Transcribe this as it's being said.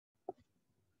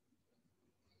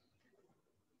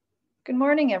Good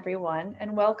morning, everyone,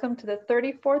 and welcome to the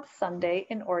 34th Sunday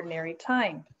in Ordinary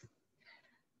Time.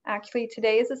 Actually,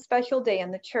 today is a special day in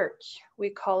the church.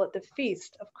 We call it the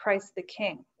Feast of Christ the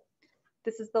King.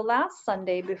 This is the last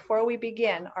Sunday before we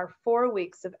begin our 4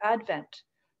 weeks of Advent,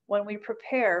 when we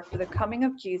prepare for the coming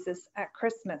of Jesus at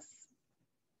Christmas.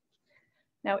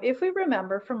 Now, if we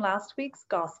remember from last week's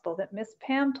Gospel that Miss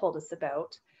Pam told us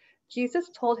about, Jesus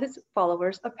told his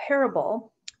followers a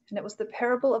parable, and it was the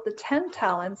parable of the 10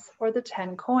 talents or the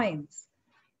 10 coins.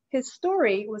 His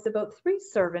story was about 3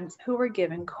 servants who were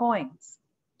given coins.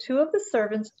 2 of the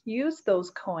servants used those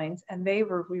coins and they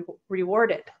were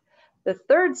rewarded. The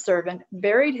 3rd servant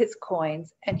buried his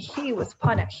coins and he was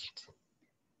punished.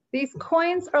 These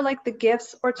coins are like the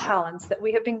gifts or talents that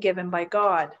we have been given by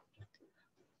God.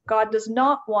 God does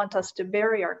not want us to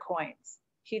bury our coins.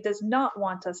 He does not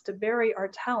want us to bury our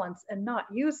talents and not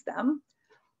use them.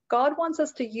 God wants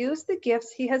us to use the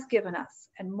gifts he has given us,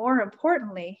 and more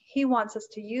importantly, he wants us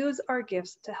to use our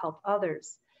gifts to help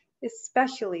others,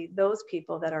 especially those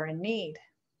people that are in need.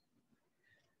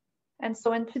 And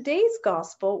so in today's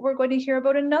gospel, we're going to hear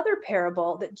about another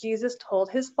parable that Jesus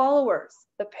told his followers,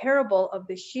 the parable of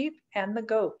the sheep and the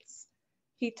goats.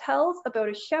 He tells about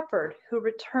a shepherd who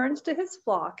returns to his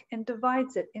flock and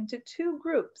divides it into 2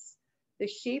 groups, the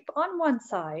sheep on one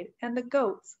side and the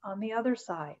goats on the other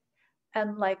side.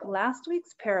 And like last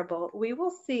week's parable, we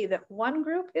will see that one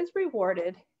group is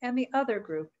rewarded and the other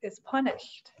group is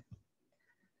punished.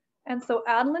 And so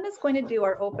Adeline is going to do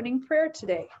our opening prayer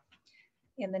today.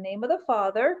 In the name of the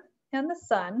Father, and the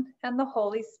Son, and the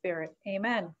Holy Spirit.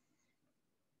 Amen.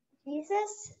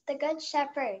 Jesus, the Good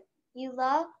Shepherd, you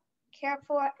love, care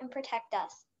for, and protect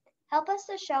us. Help us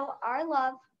to show our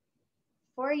love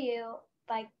for you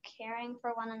by caring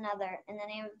for one another. In the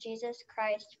name of Jesus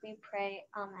Christ, we pray.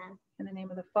 Amen. In the name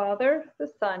of the Father, the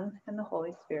Son, and the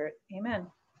Holy Spirit. Amen.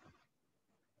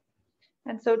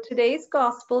 And so today's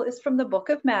gospel is from the book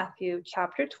of Matthew,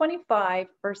 chapter 25,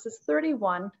 verses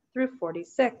 31 through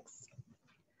 46.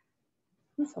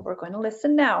 And so we're going to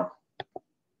listen now.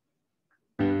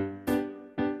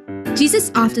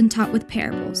 Jesus often taught with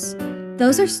parables.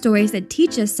 Those are stories that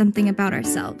teach us something about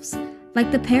ourselves,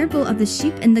 like the parable of the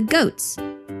sheep and the goats.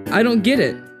 I don't get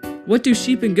it. What do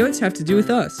sheep and goats have to do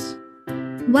with us?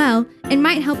 Well, it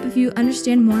might help if you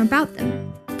understand more about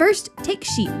them. First, take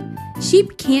sheep.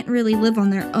 Sheep can't really live on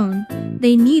their own.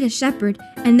 They need a shepherd,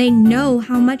 and they know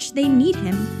how much they need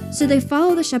him. So they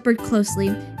follow the shepherd closely,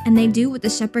 and they do what the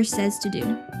shepherd says to do.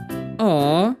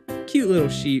 Aw, cute little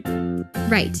sheep.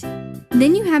 Right.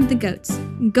 Then you have the goats.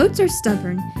 Goats are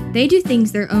stubborn. They do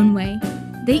things their own way.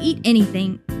 They eat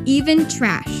anything, even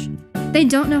trash. They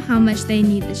don't know how much they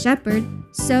need the shepherd,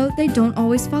 so they don't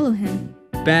always follow him.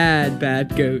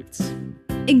 Bad goats.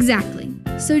 Exactly.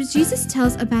 So Jesus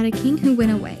tells about a king who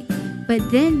went away.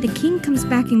 But then the king comes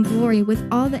back in glory with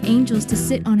all the angels to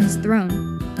sit on his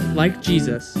throne. Like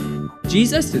Jesus.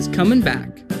 Jesus is coming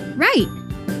back. Right.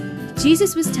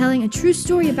 Jesus was telling a true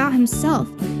story about himself.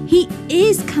 He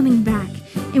is coming back.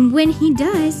 And when he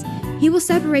does, he will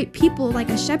separate people like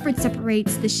a shepherd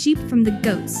separates the sheep from the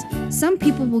goats. Some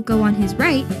people will go on his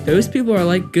right. Those people are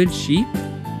like good sheep?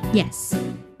 Yes.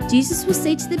 Jesus will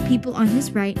say to the people on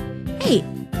his right, "Hey,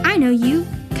 I know you.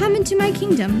 Come into my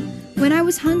kingdom. When I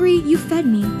was hungry, you fed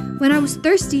me. When I was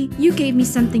thirsty, you gave me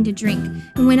something to drink.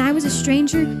 And when I was a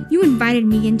stranger, you invited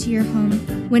me into your home.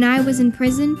 When I was in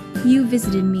prison, you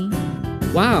visited me."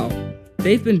 Wow,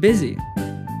 they've been busy.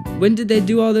 When did they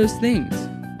do all those things?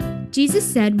 Jesus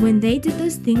said when they did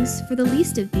those things for the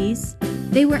least of these,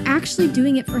 they were actually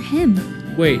doing it for him.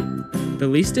 Wait, the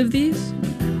least of these?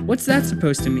 What's that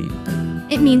supposed to mean?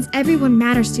 It means everyone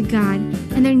matters to God,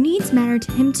 and their needs matter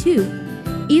to him too,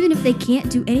 even if they can't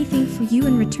do anything for you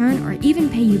in return or even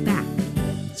pay you back.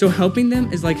 So helping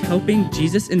them is like helping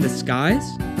Jesus in disguise?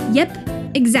 Yep,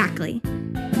 exactly.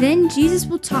 Then Jesus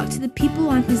will talk to the people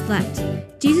on his left.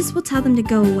 Jesus will tell them to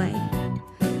go away.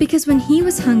 Because when he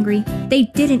was hungry,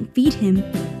 they didn't feed him.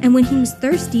 And when he was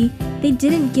thirsty, they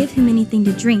didn't give him anything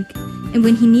to drink. And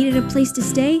when he needed a place to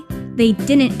stay, they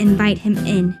didn't invite him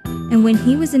in. And when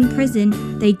he was in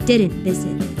prison, they didn't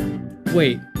visit.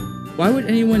 Wait, why would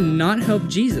anyone not help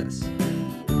Jesus?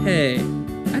 Hey,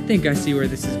 I think I see where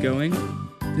this is going.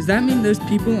 Does that mean those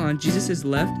people on Jesus'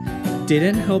 left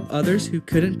didn't help others who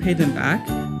couldn't pay them back?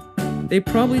 They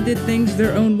probably did things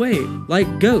their own way,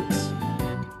 like goats.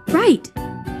 Right.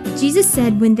 Jesus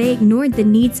said when they ignored the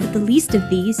needs of the least of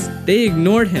these, they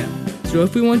ignored him. So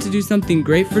if we want to do something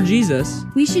great for Jesus,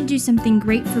 we should do something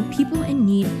great for people in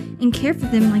need and care for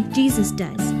them like Jesus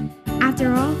does.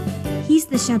 After all, he's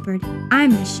the shepherd.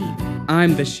 I'm the sheep.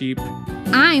 I'm the sheep.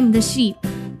 I'm the sheep.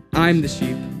 I'm the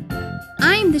sheep.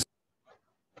 I'm the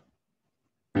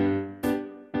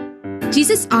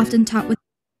Jesus often taught with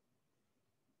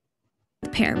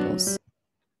parables.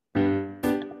 All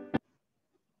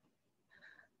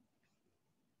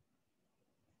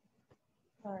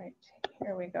right,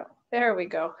 here we go. There we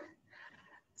go.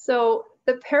 So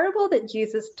the parable that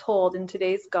Jesus told in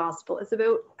today's gospel is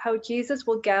about how Jesus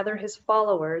will gather his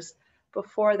followers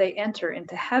before they enter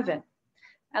into heaven.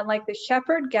 And like the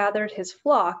shepherd gathered his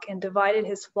flock and divided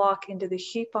his flock into the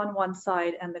sheep on one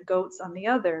side and the goats on the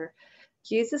other,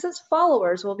 Jesus's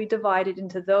followers will be divided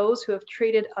into those who have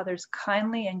treated others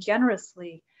kindly and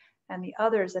generously and the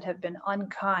others that have been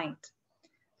unkind.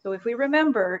 So if we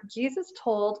remember, Jesus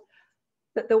told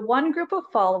that the one group of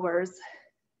followers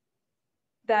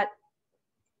that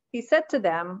he said to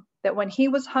them that when he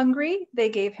was hungry, they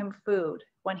gave him food.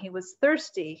 When he was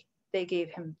thirsty, they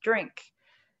gave him drink.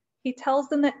 He tells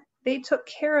them that they took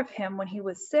care of him when he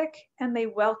was sick and they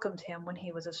welcomed him when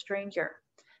he was a stranger.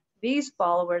 These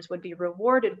followers would be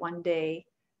rewarded one day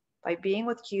by being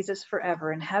with Jesus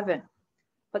forever in heaven.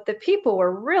 But the people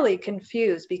were really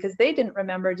confused because they didn't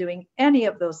remember doing any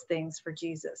of those things for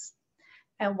Jesus.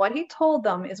 And what he told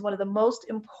them is one of the most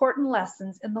important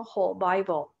lessons in the whole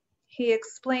Bible. He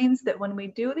explains that when we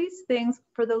do these things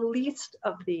for the least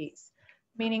of these,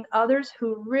 meaning others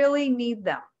who really need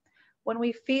them, when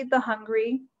we feed the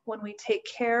hungry, when we take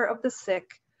care of the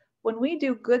sick, when we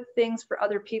do good things for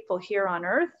other people here on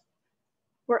earth,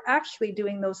 we're actually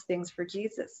doing those things for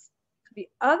Jesus. The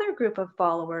other group of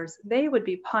followers, they would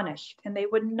be punished and they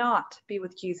would not be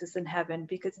with Jesus in heaven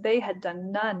because they had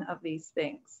done none of these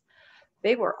things.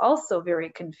 They were also very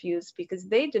confused because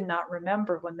they did not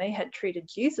remember when they had treated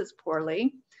Jesus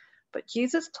poorly. But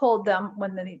Jesus told them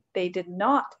when they did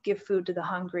not give food to the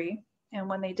hungry, and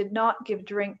when they did not give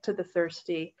drink to the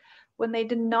thirsty, when they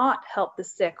did not help the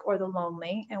sick or the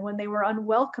lonely, and when they were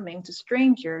unwelcoming to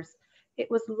strangers, it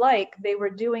was like they were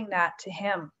doing that to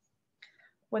him.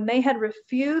 When they had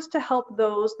refused to help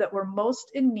those that were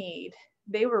most in need,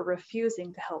 they were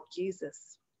refusing to help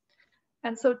Jesus.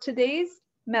 And so today's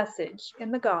message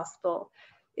in the gospel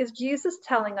is Jesus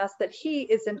telling us that he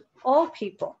is in all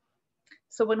people.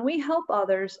 So when we help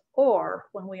others or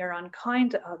when we are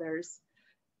unkind to others,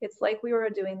 it's like we were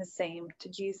doing the same to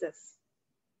Jesus.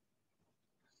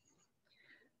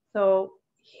 So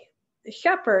the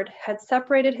shepherd had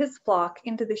separated his flock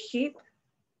into the sheep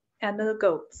and the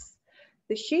goats.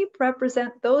 The sheep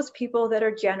represent those people that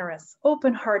are generous,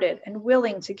 open-hearted, and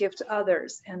willing to give to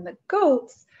others. And the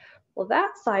goats, well,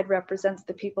 that side represents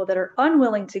the people that are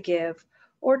unwilling to give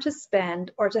or to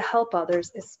spend or to help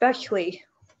others, especially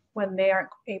when they aren't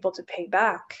able to pay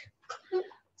back.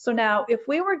 So now, if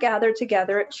we were gathered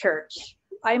together at church,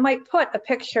 I might put a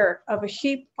picture of a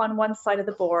sheep on one side of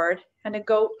the board and a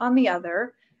goat on the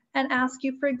other and ask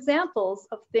you for examples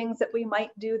of things that we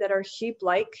might do that are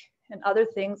sheep-like and other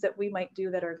things that we might do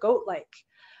that are goat-like.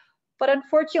 But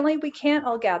unfortunately, we can't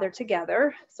all gather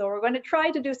together. So we're going to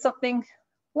try to do something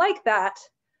like that,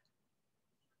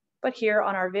 but here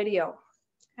on our video.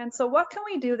 And so what can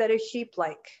we do that is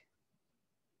sheep-like?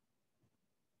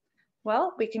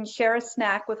 Well, we can share a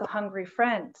snack with a hungry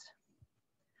friend,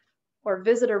 or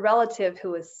visit a relative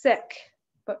who is sick,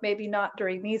 but maybe not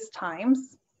during these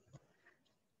times.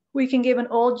 We can give an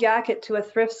old jacket to a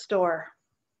thrift store,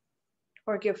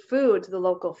 or give food to the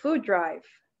local food drive,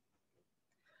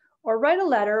 or write a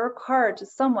letter or card to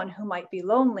someone who might be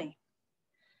lonely.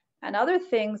 And other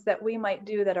things that we might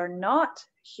do that are not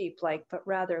sheep-like, but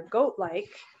rather goat-like,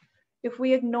 if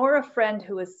we ignore a friend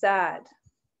who is sad,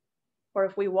 or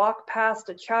if we walk past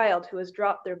a child who has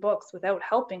dropped their books without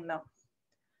helping them,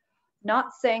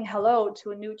 not saying hello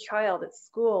to a new child at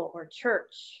school or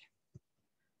church,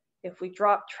 if we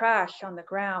drop trash on the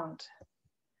ground,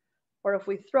 or if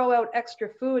we throw out extra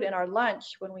food in our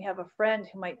lunch when we have a friend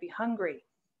who might be hungry.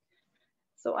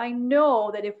 So I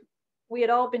know that if we had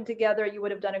all been together, you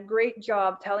would have done a great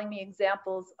job telling me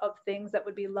examples of things that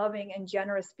would be loving and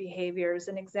generous behaviors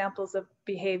and examples of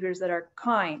behaviors that are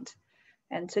kind.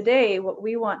 And today, what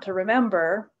we want to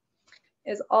remember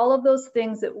is all of those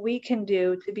things that we can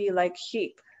do to be like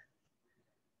sheep.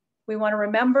 We want to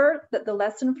remember that the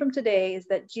lesson from today is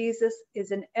that Jesus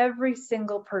is in every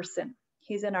single person.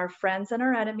 He's in our friends and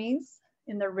our enemies,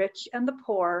 in the rich and the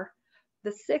poor,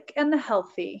 the sick and the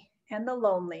healthy, and the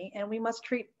lonely, and we must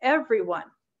treat everyone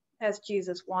as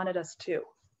Jesus wanted us to.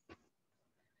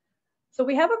 So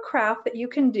we have a craft that you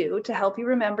can do to help you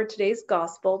remember today's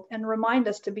gospel and remind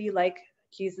us to be like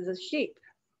Jesus' sheep.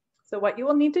 So what you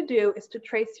will need to do is to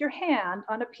trace your hand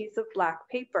on a piece of black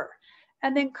paper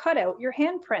and then cut out your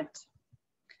handprint.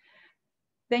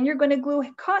 Then you're going to glue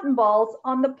cotton balls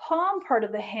on the palm part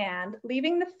of the hand,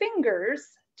 leaving the fingers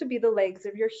to be the legs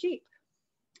of your sheep.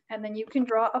 And then you can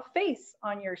draw a face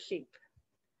on your sheep.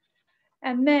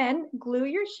 And then glue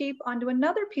your sheep onto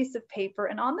another piece of paper,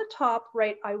 and on the top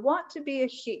write, "I want to be a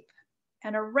sheep."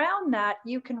 And around that,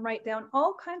 you can write down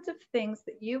all kinds of things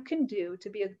that you can do to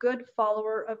be a good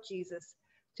follower of Jesus,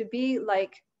 to be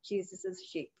like Jesus's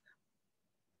sheep.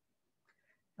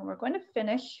 And we're going to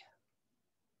finish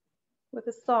with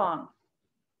a song.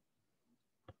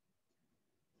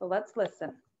 So let's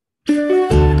listen.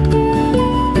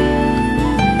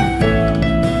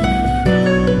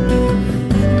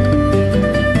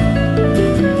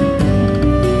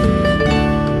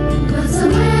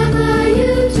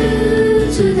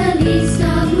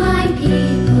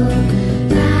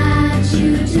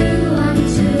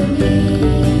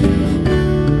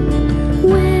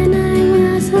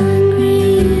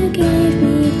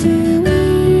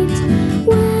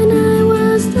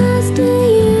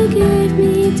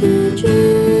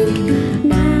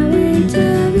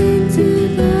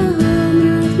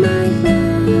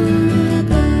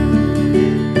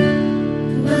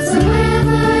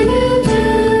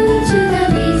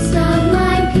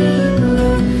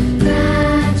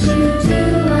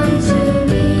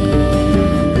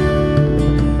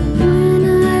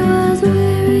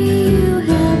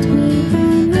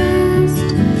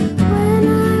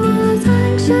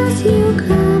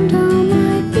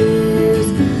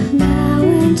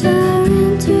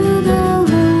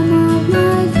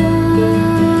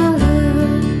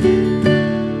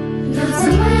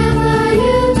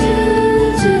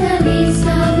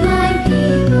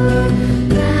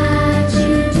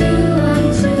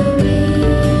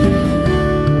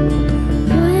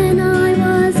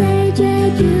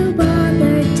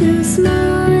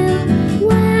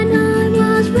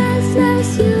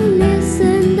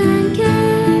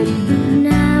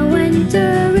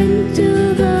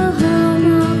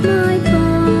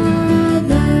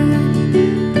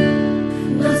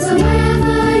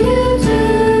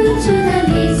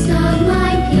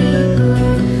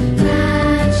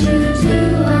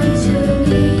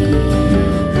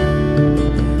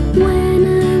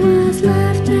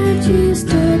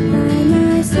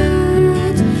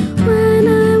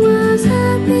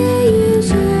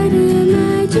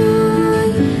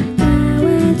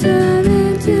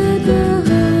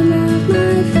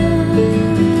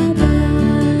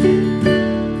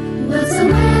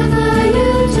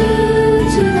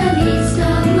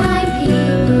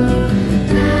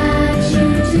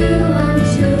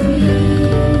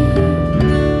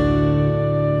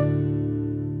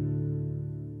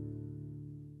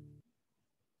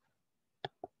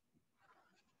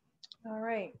 All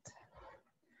right.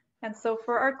 And so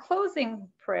for our closing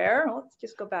prayer, let's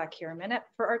just go back here a minute.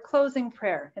 For our closing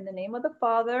prayer, in the name of the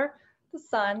Father, the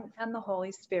Son, and the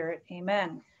Holy Spirit,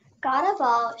 amen. God of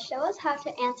all, show us how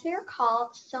to answer your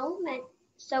call so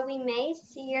we may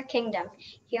see your kingdom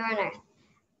here on earth.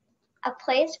 A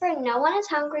place where no one is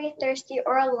hungry, thirsty,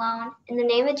 or alone. In the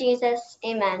name of Jesus,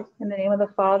 amen. In the name of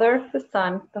the Father, the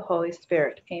Son, the Holy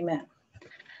Spirit, amen.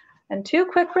 And two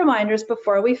quick reminders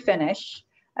before we finish.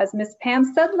 As Miss Pam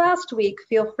said last week,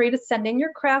 feel free to send in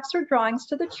your crafts or drawings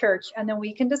to the church, and then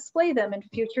we can display them in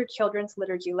future children's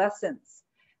liturgy lessons.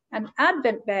 And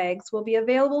Advent bags will be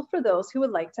available for those who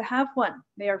would like to have one.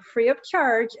 They are free of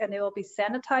charge, and they will be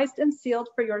sanitized and sealed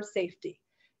for your safety.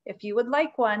 If you would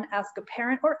like one, ask a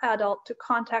parent or adult to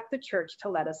contact the church to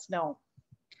let us know.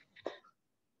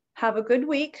 Have a good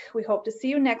week. We hope to see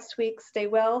you next week. Stay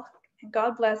well, and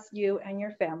God bless you and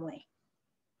your family.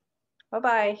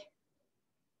 Bye-bye.